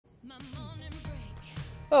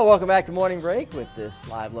Well, welcome back to Morning Break with this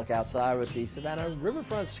live look outside with the Savannah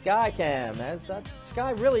Riverfront Sky Cam. As that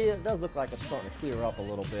sky really does look like it's starting to clear up a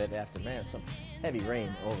little bit after, man, some heavy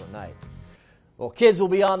rain overnight. Well, kids will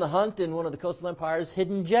be on the hunt in one of the Coastal Empire's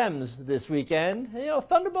hidden gems this weekend. You know,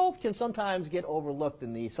 Thunderbolt can sometimes get overlooked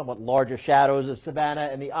in the somewhat larger shadows of Savannah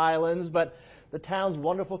and the islands, but the town's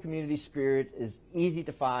wonderful community spirit is easy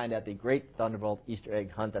to find at the Great Thunderbolt Easter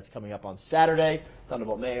egg hunt that's coming up on Saturday.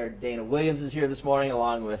 Thunderbolt Mayor Dana Williams is here this morning,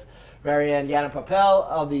 along with Marianne Gannon-Papel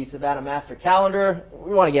of the Savannah Master Calendar.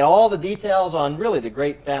 We want to get all the details on really the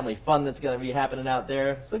great family fun that's going to be happening out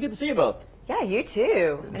there. So good to see you both. Yeah, you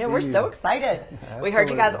too. I know we're so excited. We heard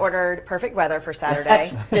you guys ordered perfect weather for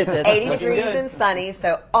Saturday. 80 degrees and sunny,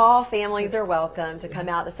 so all families are welcome to come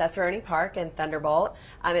out to Cesaroni Park in Thunderbolt.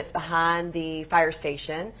 It's behind the fire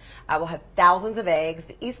station. We'll have thousands of eggs,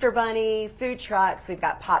 the Easter Bunny, food trucks. We've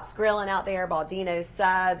got Pop's Grilling out there, Baldino's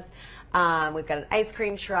Subs. We've got an ice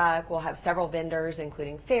cream truck. We'll have several vendors,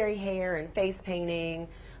 including fairy hair and face painting.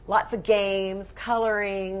 Lots of games,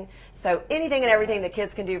 coloring, so anything and everything that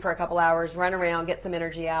kids can do for a couple hours, run around, get some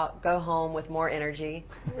energy out, go home with more energy.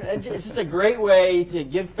 It's just a great way to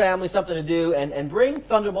give families something to do and bring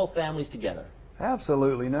Thunderbolt families together.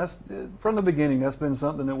 Absolutely, and that's, from the beginning, that's been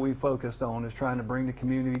something that we focused on, is trying to bring the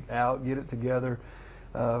community out, get it together,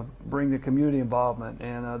 bring the community involvement.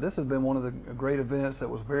 And this has been one of the great events that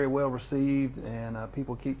was very well received, and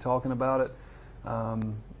people keep talking about it.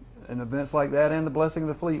 And events like that, and the Blessing of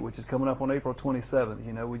the Fleet, which is coming up on April 27th.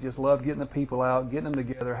 You know, we just love getting the people out, getting them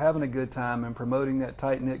together, having a good time, and promoting that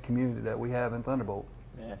tight-knit community that we have in Thunderbolt.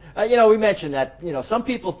 Yeah. You know, we mentioned that, you know, some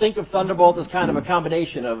people think of Thunderbolt as kind of a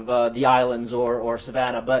combination of the islands or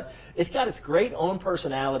Savannah, but it's got its great own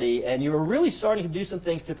personality, and you're really starting to do some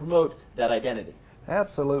things to promote that identity.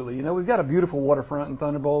 Absolutely. You know, we've got a beautiful waterfront in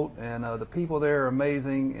Thunderbolt, and the people there are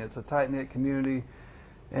amazing. It's a tight-knit community.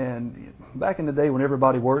 And back in the day when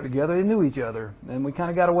everybody worked together, they knew each other, and we kind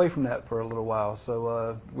of got away from that for a little while.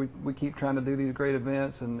 So we keep trying to do these great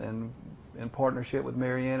events, and in partnership with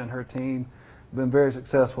Marianne and her team, been very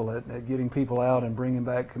successful at getting people out and bringing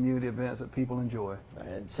back community events that people enjoy.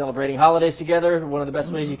 And celebrating holidays together, one of the best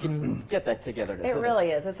ways you can get that together. It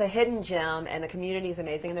really is. It's a hidden gem, and the community is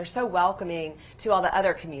amazing, and they're so welcoming to all the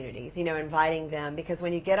other communities, you know, inviting them, because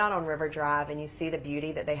when you get on River Drive and you see the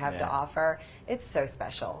beauty that they have to offer, it's so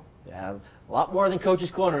special. Yeah, a lot more than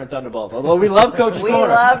Coach's Corner in Thunderbolt. Although we love Coach's Corner. We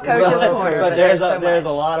love Coach's Corner, but there's a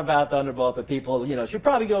lot about Thunderbolt that people, you know, should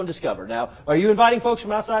probably go and discover. Now, are you inviting folks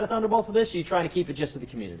from outside of Thunderbolt for this, or are you trying to keep it just to the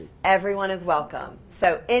community? Everyone is welcome.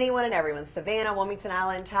 So anyone and everyone, Savannah, Wilmington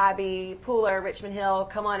Island, Tybee, Pooler, Richmond Hill,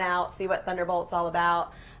 come on out, see what Thunderbolt's all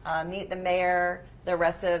about. Meet the mayor, the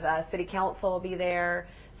rest of City Council will be there.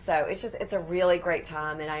 So it's a really great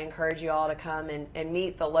time, and I encourage you all to come and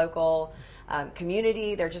meet the local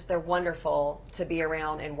community. They're wonderful to be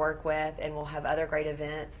around and work with, and we'll have other great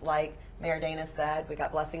events like Mayor Dana said. We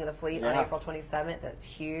got Blessing of the Fleet on April 27th. That's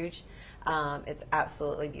huge. It's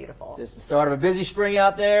absolutely beautiful. It's the start of a busy spring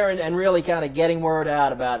out there, and really kind of getting word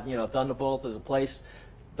out about, you know, Thunderbolt as a place.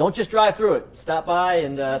 Don't just drive through it. Stop by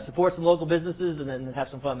and support some local businesses, and then have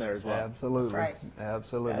some fun there as well. Absolutely. That's right.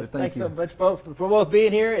 Absolutely. Yes, Thanks so much for both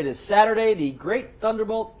being here. It is Saturday, the Great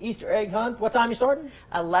Thunderbolt Easter Egg Hunt. What time are you starting?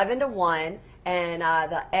 11 to 1, and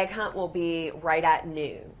the egg hunt will be right at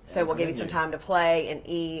noon. So we'll give you some time to play and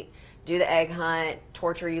eat, do the egg hunt,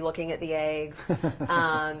 torture you looking at the eggs,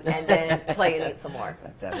 and then play and eat some more.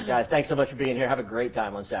 Fantastic. Guys, thanks so much for being here. Have a great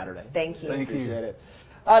time on Saturday. Thank you. Thank you. Appreciate it.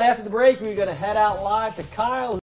 All right, after the break, we're going to head out live to Kyle.